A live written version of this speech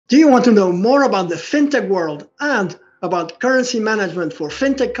Do you want to know more about the fintech world and about currency management for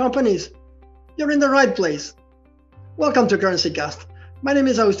fintech companies? You're in the right place. Welcome to CurrencyCast. My name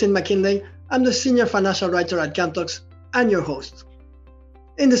is Agustin Mackinlay. I'm the senior financial writer at Cantox and your host.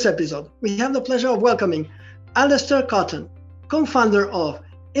 In this episode, we have the pleasure of welcoming Alistair Cotton, co-founder of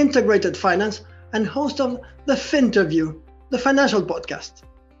Integrated Finance and host of the Finterview, the financial podcast.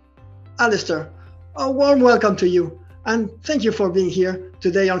 Alistair, a warm welcome to you, and thank you for being here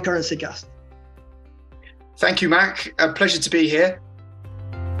today on CurrencyCast. Thank you, Mac. A pleasure to be here.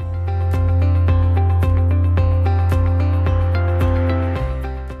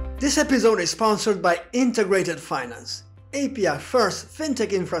 This episode is sponsored by Integrated Finance, API-first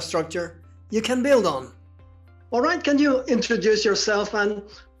fintech infrastructure you can build on. All right, can you introduce yourself and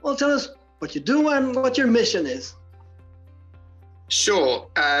tell us what you do and what your mission is? Sure.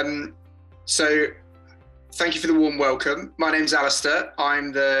 So thank you for the warm welcome. My name's Alistair.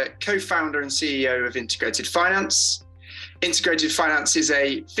 I'm the co-founder and CEO of Integrated Finance. Integrated Finance is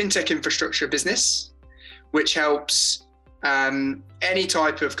a fintech infrastructure business which helps any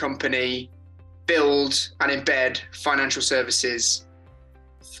type of company build and embed financial services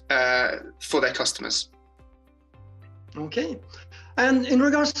for their customers. Okay. And in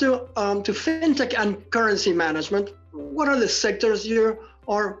regards to fintech and currency management, what are the sectors you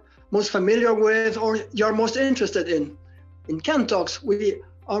are most familiar with or you're most interested in? In Cantox, we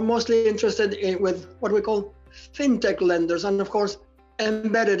are mostly interested with what we call fintech lenders and, of course,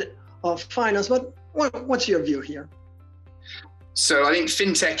 embedded finance. But what's your view here? So I think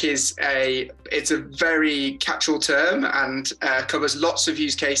fintech is it's a very catch-all term and covers lots of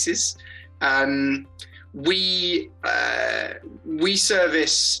use cases. We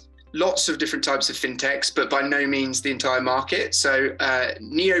service lots of different types of fintechs, but by no means the entire market. So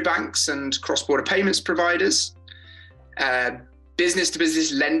neobanks and cross-border payments providers,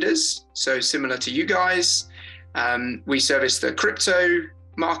 business-to-business lenders, so similar to you guys. We service the crypto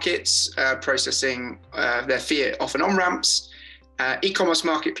markets, processing their fiat off and on ramps, e-commerce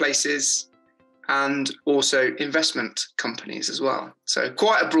marketplaces, and also investment companies as well. So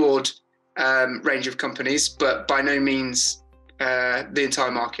quite a broad range of companies, but by no means the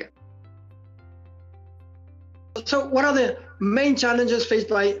entire market. So what are the main challenges faced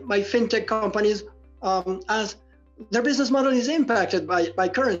by fintech companies as their business model is impacted by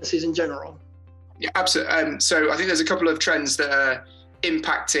currencies in general? Yeah, absolutely. So I think there's a couple of trends that are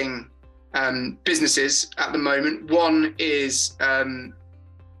impacting businesses at the moment. One is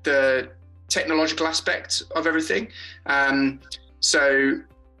the technological aspect of everything. So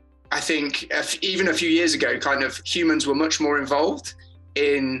I think even a few years ago, kind of humans were much more involved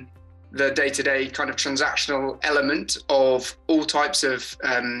in the day-to-day kind of transactional element of all types of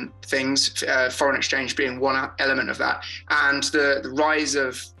things, foreign exchange being one element of that. And the rise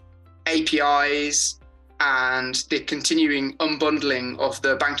of APIs and the continuing unbundling of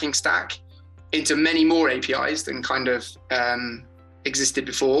the banking stack into many more APIs than kind of existed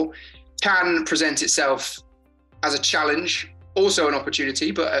before can present itself as a challenge, also an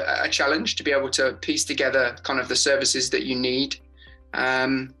opportunity, but a challenge to be able to piece together kind of the services that you need.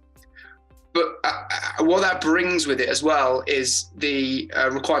 But what that brings with it as well is the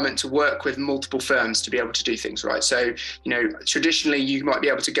requirement to work with multiple firms to be able to do things, right? So, traditionally you might be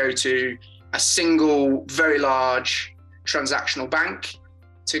able to go to a single, very large transactional bank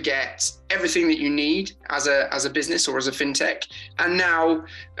to get everything that you need as a business or as a fintech. And now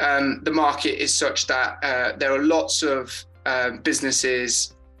the market is such that there are lots of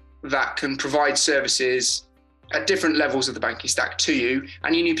businesses that can provide services at different levels of the banking stack to you,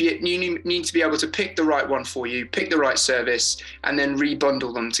 and you need to be able to pick the right one for you, pick the right service, and then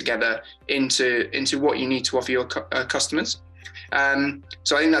rebundle them together into what you need to offer your customers.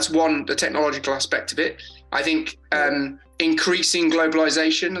 So I think that's one, the technological aspect of it. I think increasing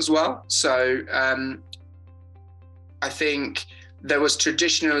globalization as well. So I think there was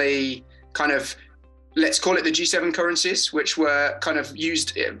traditionally kind of, let's call it the G7 currencies, which were kind of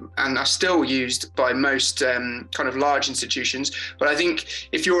used and are still used by most kind of large institutions. But I think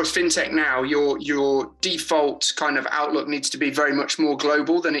if you're a fintech now, your default kind of outlook needs to be very much more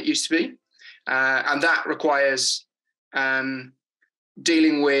global than it used to be. And that requires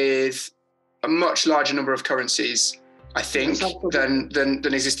dealing with a much larger number of currencies, I think, than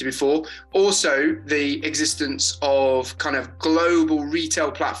existed before. Also, the existence of kind of global retail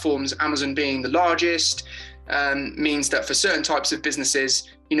platforms, Amazon being the largest, means that for certain types of businesses,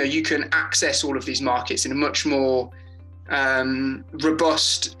 you can access all of these markets in a much more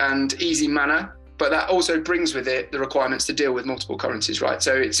robust and easy manner. But that also brings with it the requirements to deal with multiple currencies, right?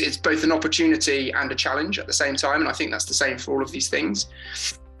 So it's both an opportunity and a challenge at the same time. And I think that's the same for all of these things.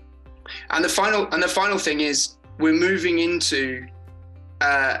 And the final thing is we're moving into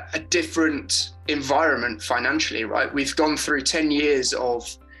a different environment financially, right? We've gone through 10 years of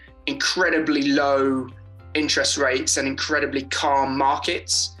incredibly low interest rates and incredibly calm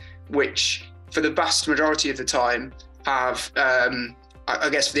markets, which for the vast majority of the time have, I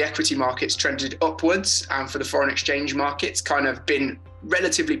guess for the equity markets, trended upwards, and for the foreign exchange markets kind of been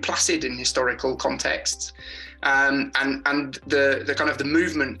relatively placid in historical contexts. And the kind of the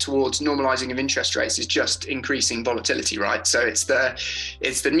movement towards normalizing of interest rates is just increasing volatility, right? So it's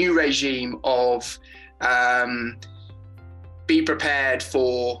the new regime of be prepared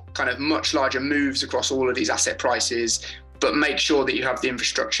for kind of much larger moves across all of these asset prices, but make sure that you have the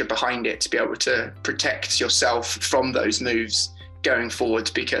infrastructure behind it to be able to protect yourself from those moves going forward.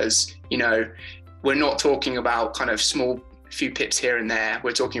 Because, you know, we're not talking about kind of small few pips here and there.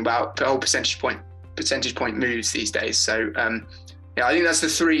 We're talking about the whole percentage point moves these days. So yeah, I think that's the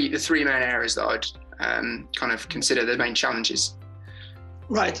three main areas that I'd kind of consider the main challenges.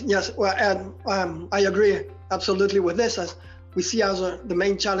 Right. Yes. Well, and I agree absolutely with this, as we see as the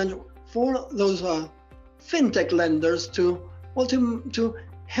main challenge for those fintech lenders to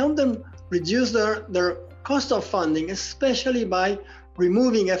help them reduce their cost of funding, especially by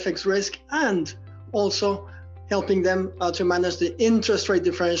removing FX risk and also helping them to manage the interest rate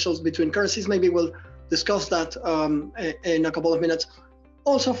differentials between currencies. Maybe we'll discuss that in a couple of minutes.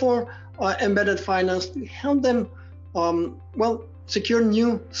 Also for embedded finance, to help them secure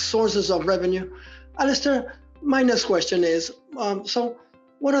new sources of revenue. Alistair, my next question is, so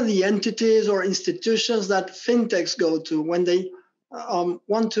what are the entities or institutions that fintechs go to when they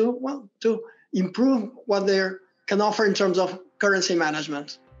want to improve what they can offer in terms of currency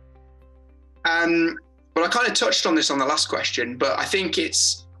management? Well, I kind of touched on this on the last question, but I think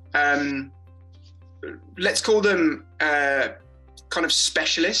it's, let's call them kind of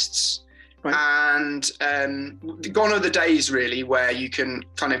specialists. Right. And gone are the days really where you can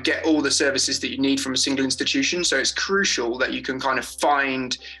kind of get all the services that you need from a single institution. So it's crucial that you can kind of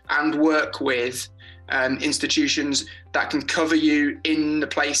find and work with institutions that can cover you in the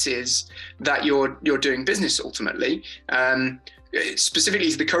places that you're doing business ultimately. Specifically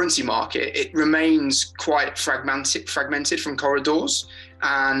to the currency market, it remains quite fragmented from corridors,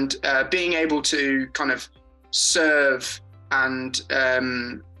 and being able to kind of serve and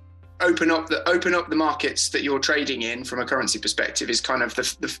open up the markets that you're trading in from a currency perspective is kind of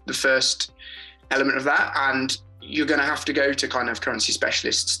the first element of that. And you're going to have to go to kind of currency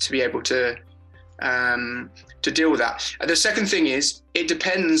specialists to be able to deal with that. And the second thing is, it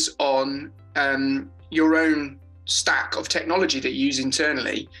depends on your own stack of technology that you use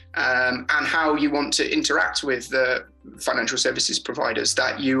internally, and how you want to interact with the financial services providers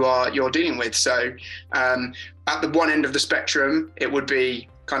that you're dealing with. So at the one end of the spectrum, it would be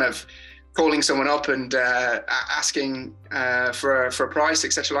kind of calling someone up and asking for a price,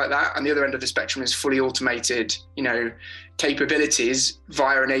 etc., like that. And the other end of the spectrum is fully automated, capabilities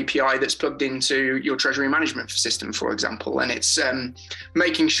via an API that's plugged into your treasury management system, for example. And it's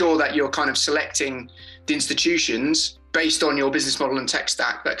making sure that you're kind of selecting the institutions based on your business model and tech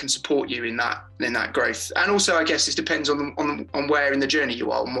stack that can support you in that growth. And also, I guess it depends on where in the journey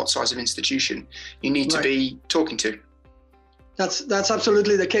you are and what size of institution you need to be talking to. That's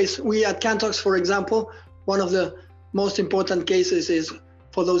absolutely the case. We at Cantox, for example, one of the most important cases is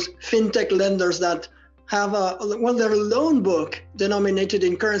for those fintech lenders that have their loan book denominated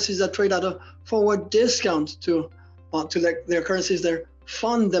in currencies that trade at a forward discount to their currencies they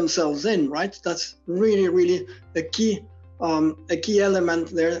fund themselves in, right? That's really a key element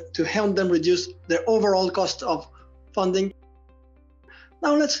there to help them reduce their overall cost of funding.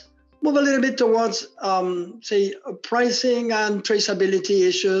 Now let's move a little bit towards, say, pricing and traceability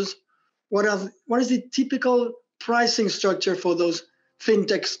issues. What is the typical pricing structure for those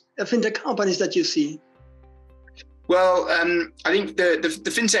fintech companies that you see? Well, I think the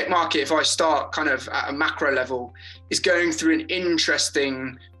fintech market, if I start kind of at a macro level, is going through an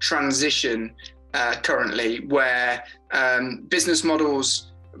interesting transition currently, where business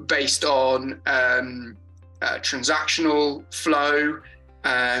models based on transactional flow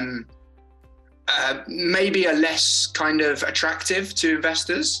maybe are less kind of attractive to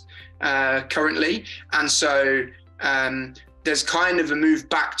investors currently. And so there's kind of a move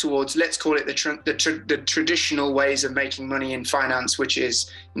back towards, let's call it the traditional ways of making money in finance, which is,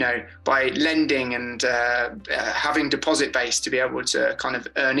 by lending and having deposit base to be able to kind of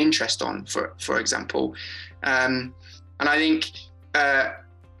earn interest on, for example. And I think that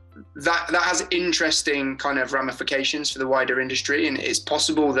has interesting kind of ramifications for the wider industry. And it's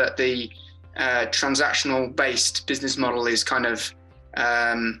possible that the transactional based business model is kind of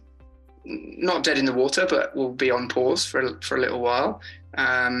not dead in the water, but will be on pause for a little while.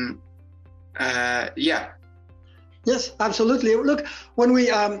 Yeah. Yes, absolutely. Look, when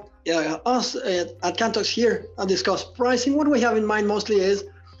we us at Cantox here discuss pricing, what we have in mind mostly is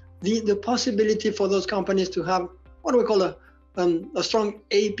the possibility for those companies to have what we call a strong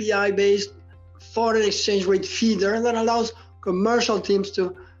API-based foreign exchange rate feeder that allows commercial teams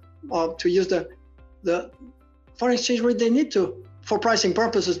to use the foreign exchange rate they need to for pricing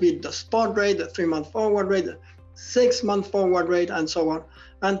purposes, be it the spot rate, the 3-month forward rate, the 6-month forward rate, and so on.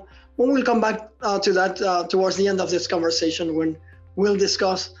 And we'll come back to that towards the end of this conversation when we'll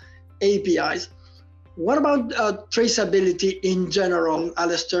discuss APIs. What about traceability in general,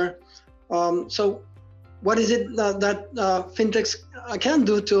 Alistair? So what is it that fintechs can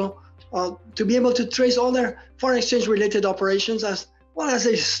do to be able to trace all their foreign exchange related operations as well as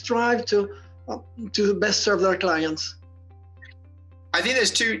they strive to best serve their clients? I think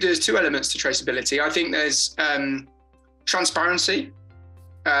there's two elements to traceability. I think there's transparency,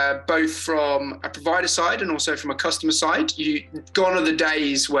 both from a provider side and also from a customer side. Gone are the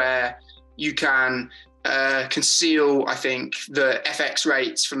days where you can conceal, I think, the FX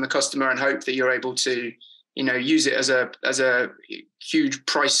rates from the customer and hope that you're able to, use it as a huge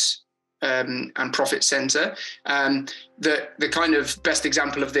price and profit center. The kind of best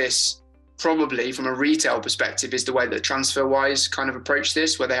example of this, probably from a retail perspective, is the way that TransferWise kind of approached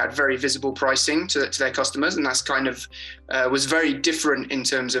this, where they had very visible pricing to their customers, and that's kind of was very different in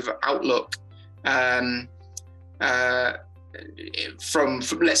terms of outlook from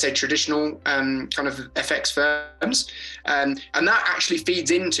let's say traditional kind of FX firms, and that actually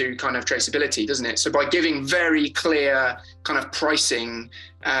feeds into kind of traceability, doesn't it? So by giving very clear kind of pricing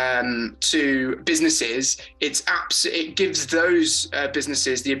to businesses, it gives those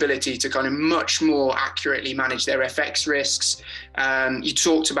businesses the ability to kind of much more accurately manage their FX risks. You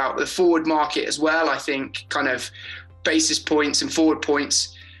talked about the forward market as well. I think kind of basis points and forward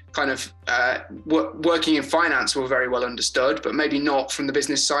points kind of working in finance were very well understood, but maybe not from the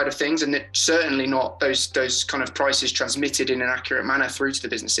business side of things, and certainly not those kind of prices transmitted in an accurate manner through to the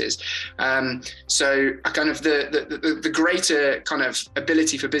businesses. So kind of the greater kind of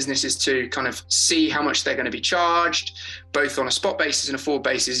ability for businesses to kind of see how much they're going to be charged, both on a spot basis and a forward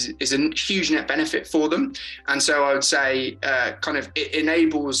basis, is a huge net benefit for them. And so I would say kind of it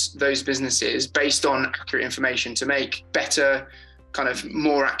enables those businesses, based on accurate information, to make better, kind of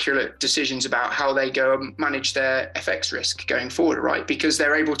more accurate decisions about how they go and manage their FX risk going forward, right? Because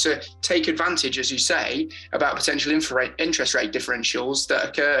they're able to take advantage, as you say, about potential interest rate differentials that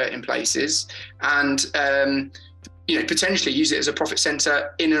occur in places, and potentially use it as a profit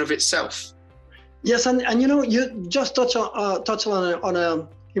center in and of itself. Yes, and you just touch on an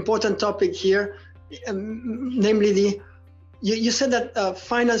important topic here, namely you said that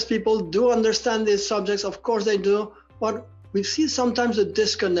finance people do understand these subjects. Of course they do, but we see sometimes a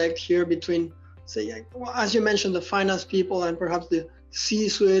disconnect here between, say, as you mentioned, the finance people and perhaps the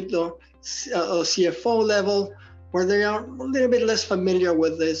C-suite or CFO level, where they are a little bit less familiar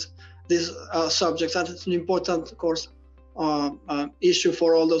with these subjects. And it's an important, of course, issue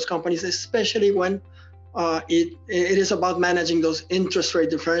for all those companies, especially when it is about managing those interest rate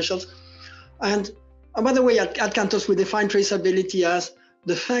differentials. And by the way, at Cantox, we define traceability as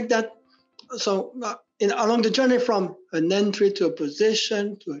the fact that, along the journey from an entry to a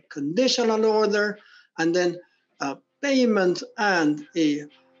position to a conditional order, and then a payment and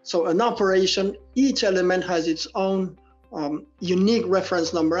an operation, each element has its own unique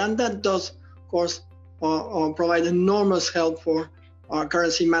reference number, and that does, of course, provide enormous help for our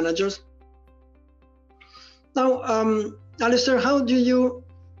currency managers. Now, Alistair, how do you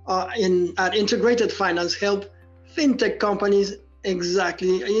at Integrated Finance help fintech companies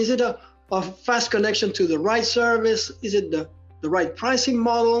exactly? Is it a fast connection to the right service? Is it the right pricing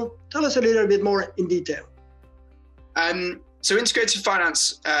model? Tell us a little bit more in detail. So Integrated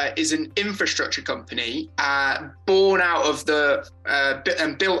Finance is an infrastructure company born out of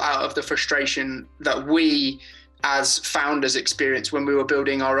and built out of the frustration that we as founders experienced when we were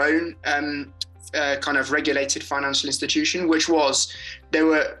building our own kind of regulated financial institution, which was there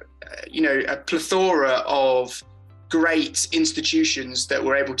were a plethora of great institutions that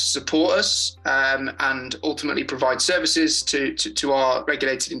were able to support us and ultimately provide services to our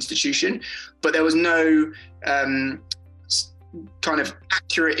regulated institution, but there was no kind of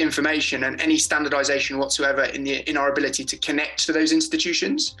accurate information and any standardization whatsoever in our ability to connect to those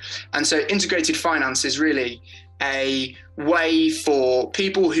institutions. And so Integrated Finance is really a way for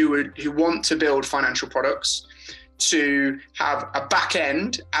people who want to build financial products to have a back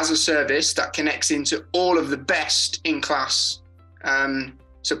end as a service that connects into all of the best in class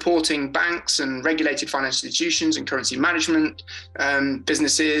supporting banks and regulated financial institutions and currency management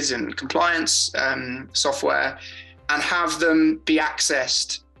businesses and compliance software, and have them be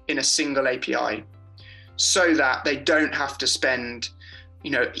accessed in a single API, so that they don't have to spend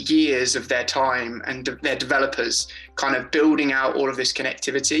years of their time and their developers kind of building out all of this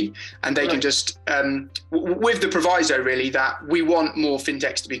connectivity, and they can just with the proviso really that we want more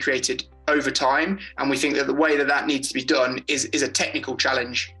fintechs to be created over time, and we think that the way that needs to be done is a technical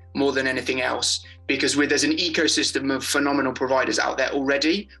challenge more than anything else, because there's an ecosystem of phenomenal providers out there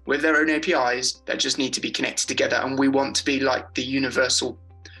already with their own APIs that just need to be connected together, and we want to be like the universal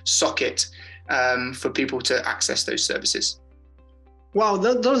socket for people to access those services. Wow,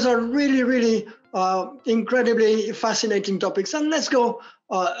 those are really, really incredibly fascinating topics, and let's go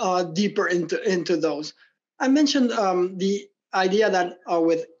deeper into those. I mentioned the idea that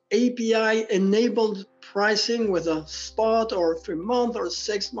with API-enabled pricing with a spot or 3-month or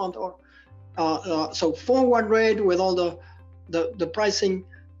 6-month or so forward rate with all the pricing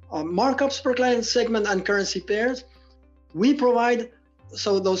markups per client segment and currency pairs, we provide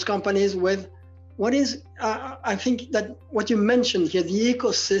those companies with what is, I think that what you mentioned here, the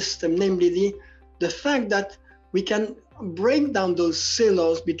ecosystem, namely the fact that we can break down those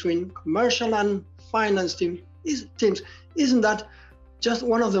silos between commercial and finance teams. Isn't that just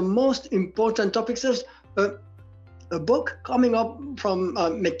one of the most important topics? There's a book coming up from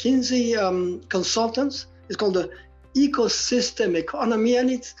McKinsey consultants. It's called the Ecosystem Economy, and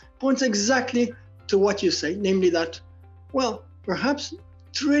it points exactly to what you say, namely that, well, perhaps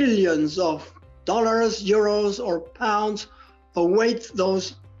trillions of dollars, euros, or pounds await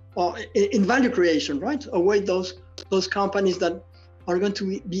those in value creation, right? Await those companies that are going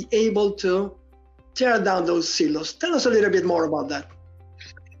to be able to tear down those silos. Tell us a little bit more about that.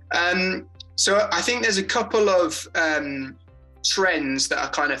 So I think there's a couple of trends that are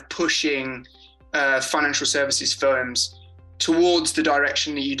kind of pushing financial services firms towards the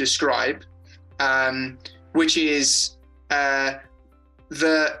direction that you describe, which is that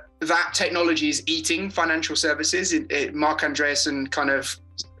technology is eating financial services. Mark Andreessen kind of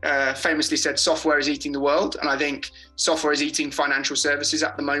famously said, software is eating the world. And I think software is eating financial services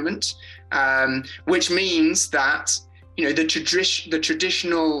at the moment, which means that, the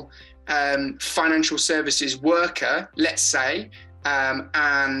traditional financial services worker, let's say,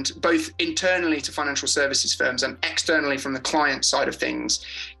 and both internally to financial services firms and externally from the client side of things,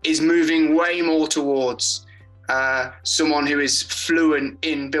 is moving way more towards someone who is fluent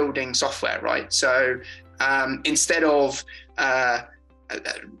in building software, right? So instead of a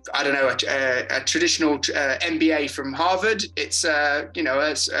traditional MBA from Harvard, it's a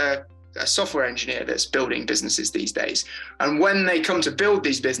software engineer that's building businesses these days. And when they come to build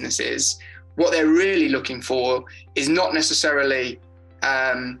these businesses, what they're really looking for is not necessarily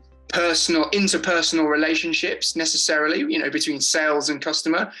interpersonal relationships necessarily, between sales and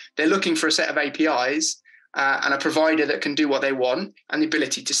customer. They're looking for a set of APIs and a provider that can do what they want, and the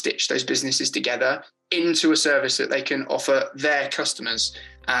ability to stitch those businesses together into a service that they can offer their customers.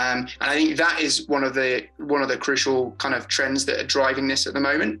 And I think that is one of the crucial kind of trends that are driving this at the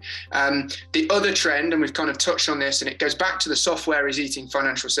moment. The other trend, and we've kind of touched on this, and it goes back to the software is eating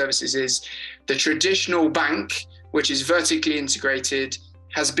financial services, is the traditional bank, which is vertically integrated,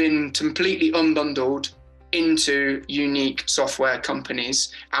 has been completely unbundled into unique software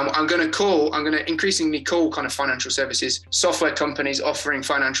companies. And I'm going to increasingly call kind of financial services software companies offering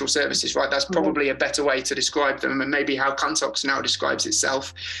financial services, right? That's probably a better way to describe them, and maybe how Cantox now describes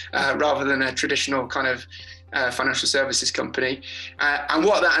itself, rather than a traditional kind of financial services company. And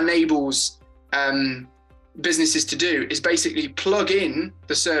what that enables businesses to do is basically plug in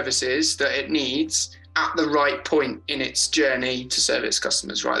the services that it needs at the right point in its journey to serve its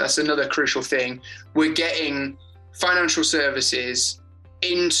customers, right? That's another crucial thing. We're getting financial services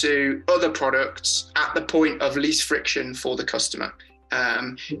into other products at the point of least friction for the customer,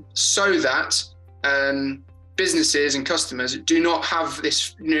 so that businesses and customers do not have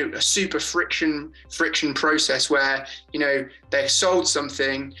this a super friction process where they've sold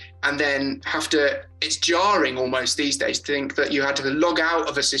something and then it's jarring almost these days to think that you had to log out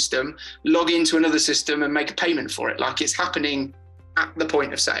of a system, log into another system and make a payment for it, like it's happening at the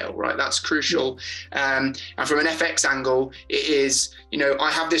point of sale, right? That's crucial. And from an FX angle, it is,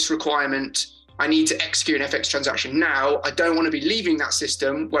 I have this requirement, I need to execute an FX transaction now. I don't want to be leaving that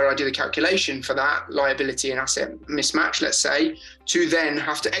system where I do the calculation for that liability and asset mismatch, let's say, to then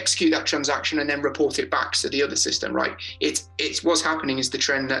have to execute that transaction and then report it back to the other system, right? It's what's happening is the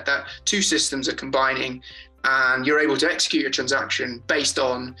trend that two systems are combining, and you're able to execute your transaction based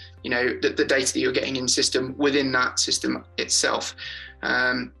on, the data that you're getting in the system within that system itself.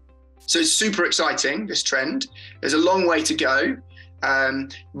 So it's super exciting, this trend. There's a long way to go,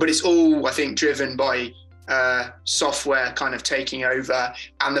 but it's all, I think, driven by software kind of taking over,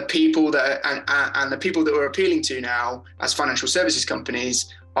 and the people that and the people that we're appealing to now as financial services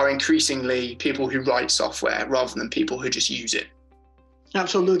companies are increasingly people who write software rather than people who just use it.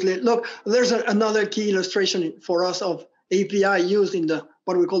 Absolutely. Look, there's another key illustration for us of API used in the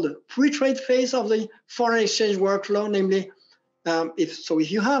what we call the pre-trade phase of the foreign exchange workflow. Namely, if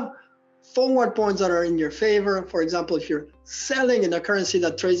you have forward points that are in your favor, for example, if you're selling in a currency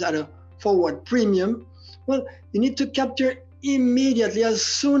that trades at a forward premium, well, you need to capture immediately, as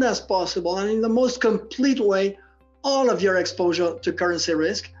soon as possible, and in the most complete way, all of your exposure to currency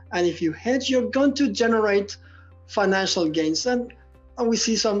risk. And if you hedge, you're going to generate financial gains. And we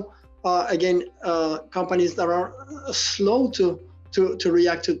see some, companies that are slow to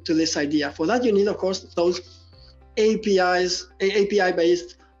react to this idea. For that, you need, of course, those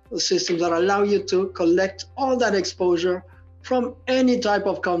API-based systems that allow you to collect all that exposure from any type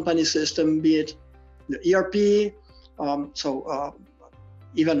of company system, be it the ERP,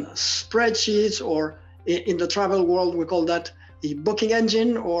 even spreadsheets, or in the travel world, we call that the booking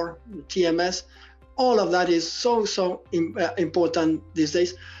engine or TMS. All of that is so important these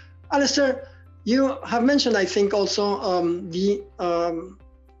days. Alistair, you have mentioned, I think, also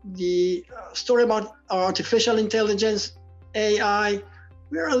the story about artificial intelligence, AI.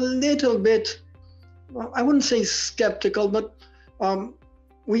 We're a little bit, I wouldn't say skeptical, but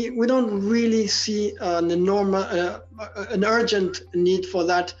we don't really see an urgent need for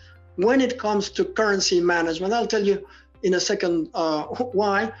that when it comes to currency management. I'll tell you in a second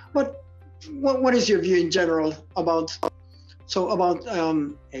why. But what is your view in general about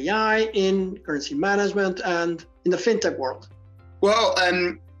AI in currency management and in the fintech world? Well,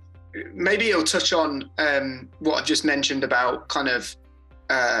 maybe I'll touch on what I've just mentioned about kind of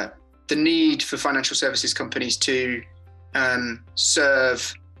the need for financial services companies to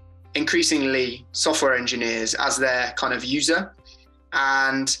serve increasingly software engineers as their kind of user.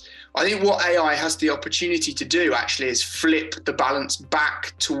 And I think what AI has the opportunity to do actually is flip the balance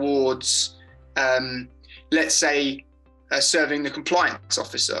back towards, let's say, serving the compliance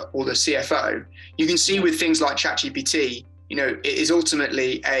officer or the CFO. You can see with things like ChatGPT, it is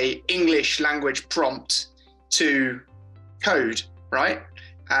ultimately a English language prompt to code, right?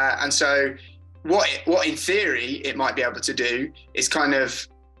 And so what in theory it might be able to do is kind of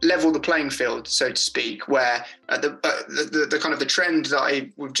level the playing field, so to speak, where the kind of the trend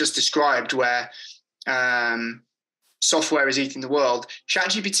that we've just described, where software is eating the world,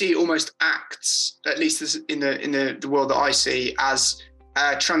 ChatGPT almost acts, at least in the world that I see, as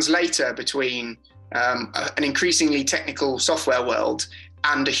a translator between an increasingly technical software world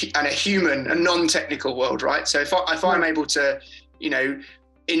and a human, a non-technical world, right? So if I'm able to,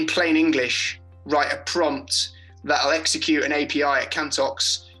 in plain English, write a prompt that'll execute an API at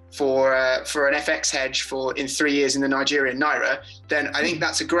Cantox for an FX hedge in 3 years in the Nigerian naira, then I think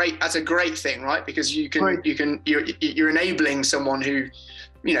that's a great thing, right? Because you're enabling someone who,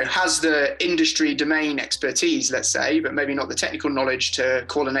 has the industry domain expertise, let's say, but maybe not the technical knowledge to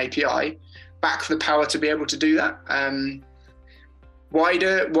call an API, back the power to be able to do that.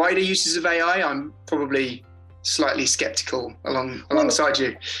 Wider uses of AI, I'm probably slightly skeptical alongside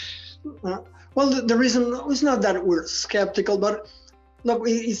you. Well, the reason is not that we're skeptical, but look,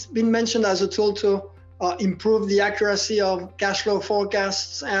 it's been mentioned as a tool to improve the accuracy of cash flow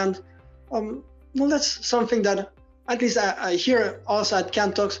forecasts. And that's something that at least I hear us at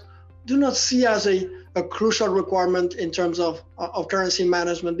Cantox do not see as a crucial requirement in terms of currency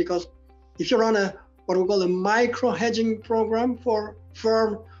management, because if you run what we call a micro hedging program for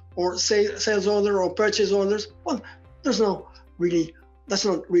firm or sales order or purchase orders, well, that's not really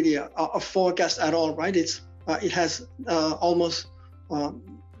a forecast at all, right? It has almost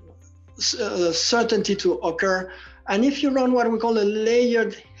certainty to occur. And if you run what we call a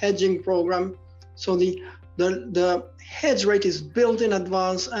layered hedging program, so the hedge rate is built in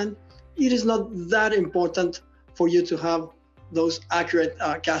advance, and it is not that important for you to have those accurate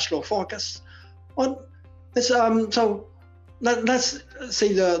cash flow forecasts. Let's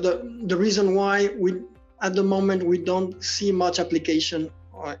say the reason why at the moment we don't see much application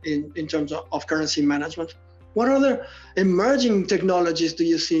in terms of currency management. What other emerging technologies do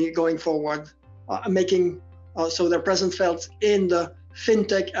you see going forward, making so their presence felt in the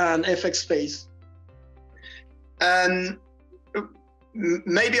fintech and FX space?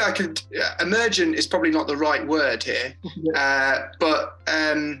 Maybe I could. Emergent is probably not the right word here, but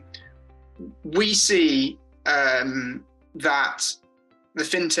we see that the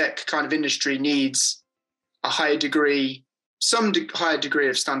fintech kind of industry needs a higher degree some higher degree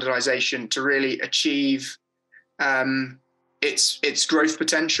of standardization to really achieve its growth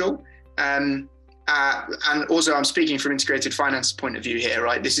potential. And also, I'm speaking from integrated finance point of view here,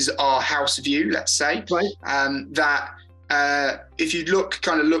 right? This is our house view, let's say, right. That if you look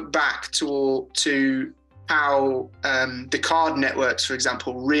back to how the card networks, for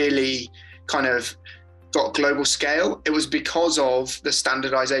example, really kind of got global scale, it was because of the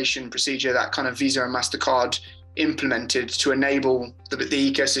standardization procedure that kind of Visa and MasterCard implemented to enable the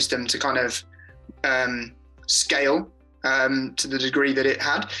ecosystem to kind of scale to the degree that it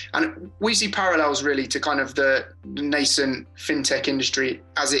had. And we see parallels really to kind of the nascent fintech industry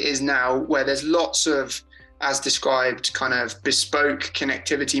as it is now, where there's lots of, as described, kind of bespoke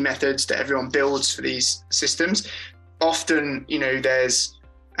connectivity methods that everyone builds for these systems. Often, there's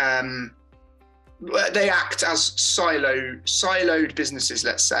they act as siloed businesses,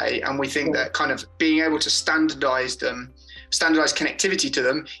 let's say, and we think that kind of being able to standardize connectivity to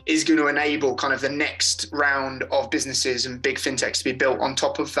them is going to enable kind of the next round of businesses and big fintechs to be built on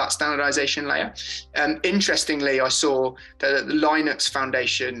top of that standardization layer. Interestingly, I saw that the Linux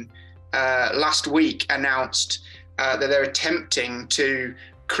Foundation last week announced that they're attempting to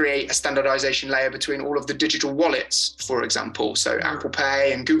create a standardization layer between all of the digital wallets, for example. So Apple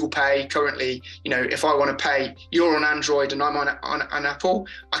Pay and Google Pay currently, if I want to pay, you're on Android and I'm on Apple,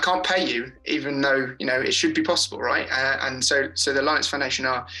 I can't pay you, even though, it should be possible, right? And so the Linux Foundation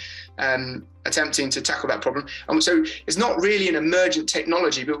are attempting to tackle that problem. And so it's not really an emergent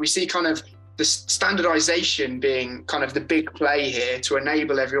technology, but we see kind of the standardization being kind of the big play here to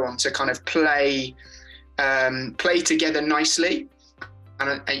enable everyone to kind of play together nicely.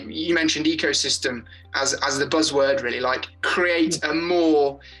 And you mentioned ecosystem as the buzzword, really, like create a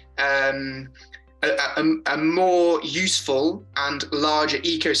more useful and larger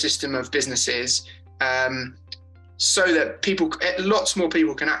ecosystem of businesses, so that lots more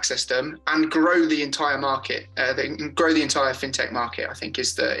people can access them and grow the entire market, grow the entire fintech market. I think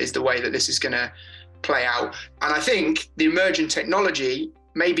is the way that this is going to play out. And I think the emerging technology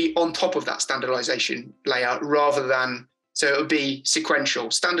may be on top of that standardization layer rather than. So it would be sequential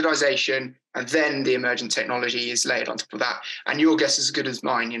standardization, and then the emergent technology is layered on top of that. And your guess is as good as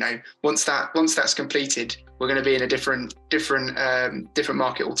mine. Once that's completed, we're going to be in a different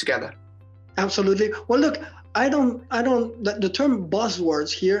market altogether. Absolutely. Well, look, the term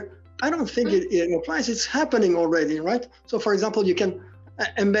buzzwords here, I don't think it applies. It's happening already, right? So, for example, you can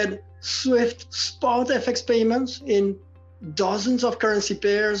embed Swift spot FX payments in dozens of currency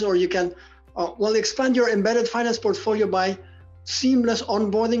pairs, or you can expand your embedded finance portfolio by seamless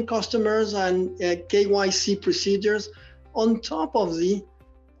onboarding customers and KYC procedures on top of the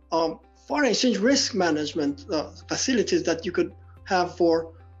foreign exchange risk management facilities that you could have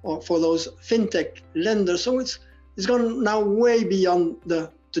for those fintech lenders. So it's gone now way beyond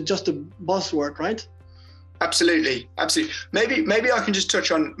just a buzzword, right? Absolutely. Maybe I can just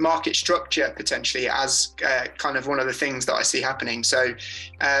touch on market structure potentially as kind of one of the things that I see happening. So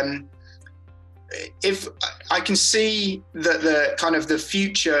if I can see that the kind of the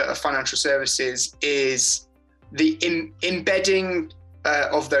future of financial services is the embedding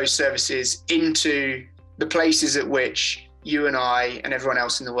of those services into the places at which you and I and everyone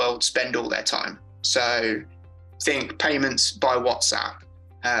else in the world spend all their time. So think payments by WhatsApp,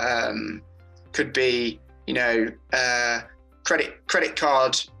 could be, credit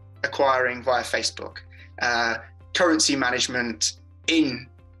card acquiring via Facebook, currency management in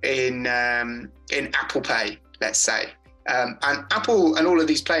Apple Pay, let's say. And Apple and all of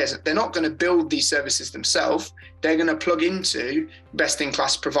these players, they're not going to build these services themselves. They're going to plug into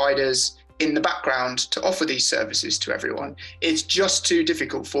best-in-class providers in the background to offer these services to everyone. It's just too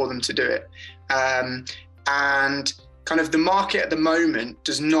difficult for them to do it. And kind of the market at the moment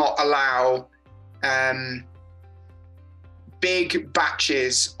does not allow big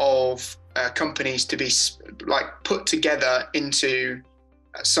batches of companies to be put together into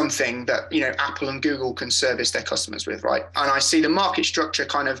something that Apple and Google can service their customers with, right? And I see the market structure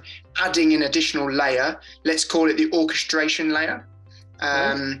kind of adding an additional layer. Let's call it the orchestration layer.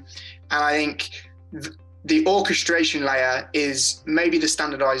 And I think the orchestration layer is maybe the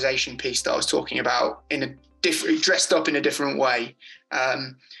standardization piece that I was talking about dressed up in a different way.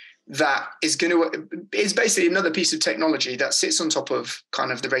 That is basically another piece of technology that sits on top of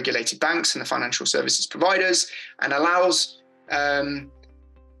kind of the regulated banks and the financial services providers and allows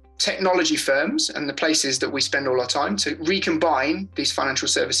technology firms and the places that we spend all our time to recombine these financial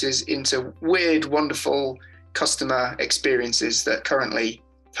services into weird, wonderful customer experiences that currently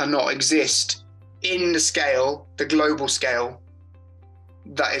cannot exist in the global scale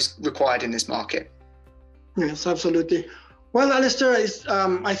that is required in this market. Yes, absolutely. Well, Alistair,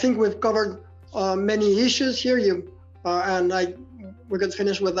 I think we've covered many issues here. We could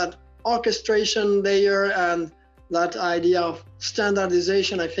finish with that orchestration layer and that idea of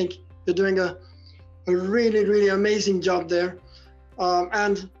standardization. I think you're doing a really, really amazing job there.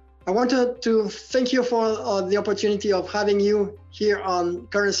 And I wanted to thank you for the opportunity of having you here on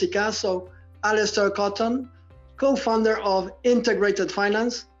Currency Cast. So, Alistair Cotton, co-founder of Integrated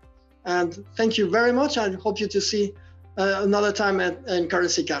Finance. And thank you very much. I hope you to see another time in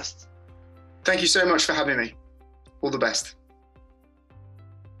Currency Cast. Thank you so much for having me. All the best.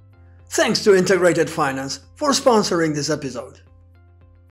 Thanks to Integrated Finance for sponsoring this episode.